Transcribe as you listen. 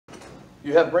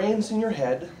You have brains in your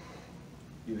head.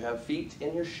 You have feet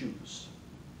in your shoes.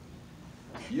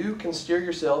 You can steer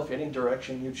yourself any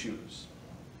direction you choose.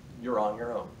 You're on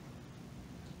your own.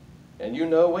 And you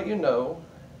know what you know,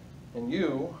 and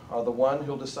you are the one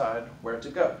who'll decide where to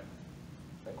go.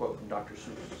 A quote from Dr.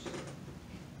 Seuss.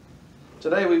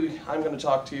 Today I'm going to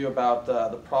talk to you about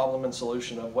the problem and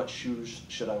solution of what shoes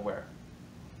should I wear.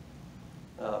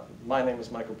 My name is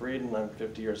Michael Breed, and I'm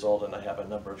 50 years old, and I have a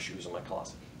number of shoes in my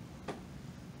closet.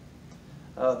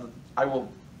 I will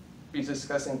be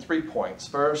discussing 3 points.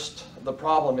 First, the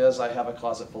problem is I have a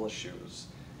closet full of shoes,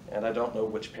 and I don't know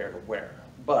which pair to wear.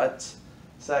 But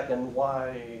second,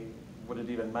 why would it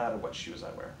even matter what shoes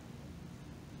I wear?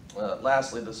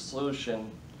 Lastly, the solution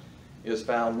is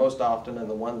found most often in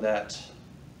the one that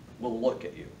will look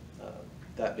at you,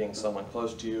 that being someone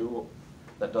close to you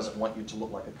that doesn't want you to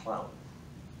look like a clown.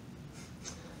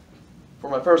 For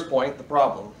my first point, the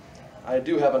problem, I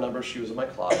do have a number of shoes in my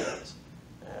closet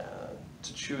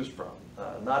to choose from.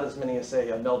 Not as many as, say,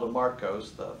 Imelda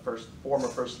Marcos, the former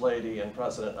First Lady and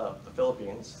President of the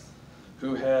Philippines,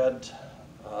 who had,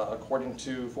 according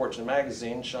to Fortune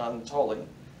magazine, Sean Tully,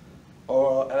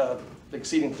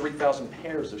 exceeding 3,000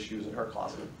 pairs of shoes in her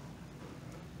closet.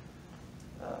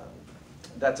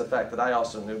 That's a fact that I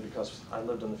also knew because I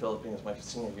lived in the Philippines my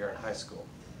senior year in high school.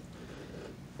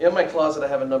 In my closet, I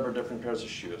have a number of different pairs of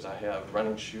shoes. I have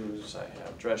running shoes, I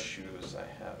have dress shoes,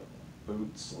 I have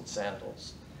boots and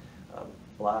sandals,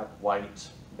 black, white,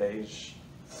 beige,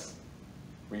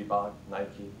 Reebok,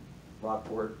 Nike,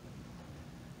 Rockport.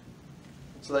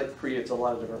 So that creates a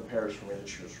lot of different pairs for me to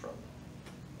choose from.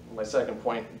 My second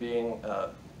point being,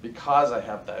 because I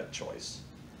have that choice,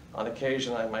 on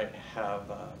occasion I might have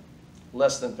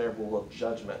less than favorable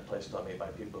judgment placed on me by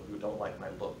people who don't like my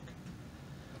look.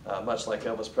 Much like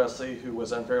Elvis Presley, who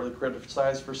was unfairly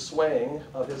criticized for swaying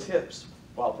of his hips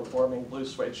while performing blue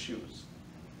suede shoes.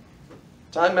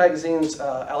 Time magazine's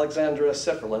Alexandra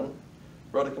Sifferlin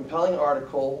wrote a compelling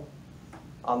article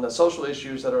on the social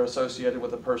issues that are associated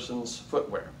with a person's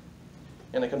footwear.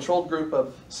 In a controlled group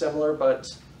of similar but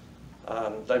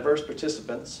diverse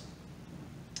participants,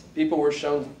 people were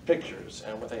shown pictures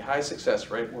and with a high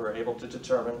success rate were able to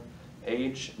determine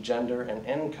age, gender, and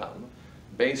income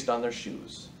based on their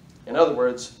shoes. In other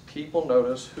words, people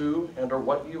notice who and or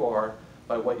what you are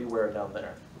by what you wear down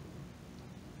there.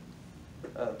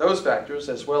 Those factors,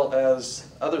 as well as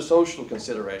other social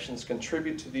considerations,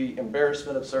 contribute to the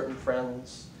embarrassment of certain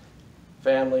friends,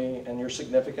 family, and your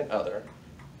significant other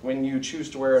when you choose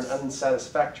to wear an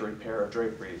unsatisfactory pair of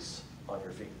draperies on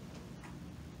your feet.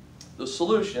 The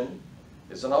solution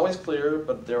isn't always clear,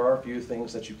 but there are a few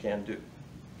things that you can do.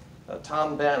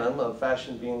 Tom Banham of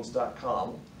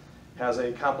FashionBeans.com has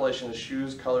a compilation of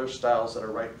shoes, colors, styles that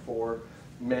are right for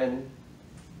men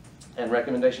and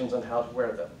recommendations on how to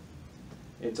wear them.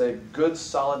 It's a good,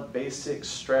 solid, basic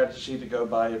strategy to go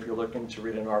by if you're looking to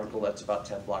read an article that's about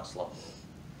 10 blocks long.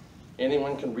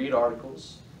 Anyone can read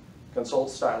articles, consult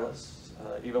stylists,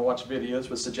 even watch videos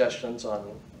with suggestions on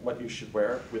what you should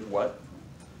wear with what.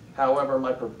 However,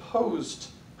 my proposed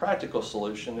practical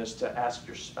solution is to ask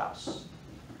your spouse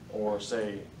or,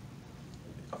 say,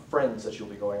 friends that you'll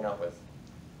be going out with.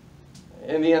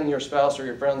 In the end, your spouse or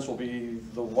your friends will be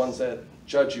the ones that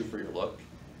judge you for your look,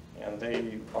 and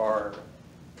they are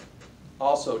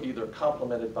also either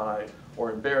complimented by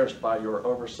or embarrassed by your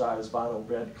oversized vinyl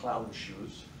red clown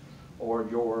shoes or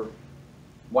your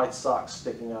white socks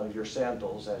sticking out of your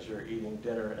sandals as you're eating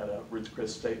dinner at a Ruth's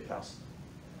Chris Steakhouse.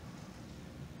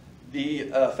 The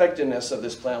effectiveness of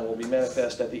this plan will be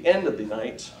manifest at the end of the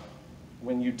night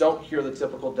when you don't hear the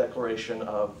typical declaration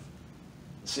of,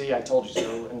 "See, I told you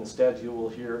so," and instead you will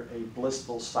hear a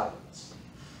blissful silence.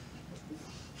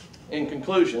 In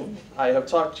conclusion, I have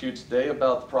talked to you today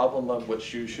about the problem of what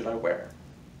shoes should I wear.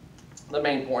 The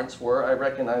main points were I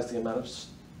recognize the amount of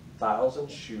styles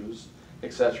and shoes,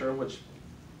 etc., which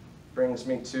brings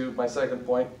me to my second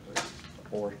point.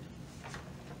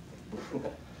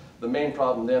 The main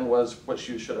problem then was what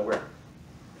shoes should I wear?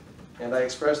 And I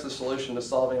expressed the solution to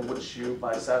solving which shoe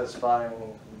by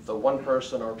satisfying the one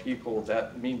person or people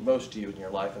that mean most to you in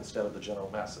your life instead of the general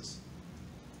masses.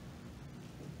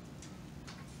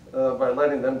 By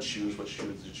letting them choose what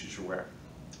shoes that you should wear.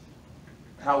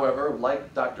 However,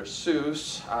 like Dr.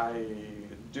 Seuss, I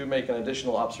do make an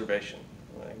additional observation.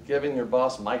 Given your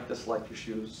boss might dislike your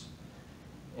shoes,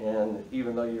 and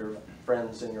even though your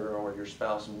friends and your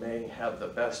spouse may have the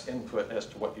best input as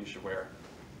to what you should wear,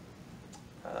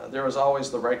 there is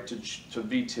always the right to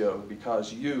veto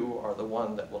because you are the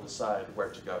one that will decide where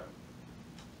to go.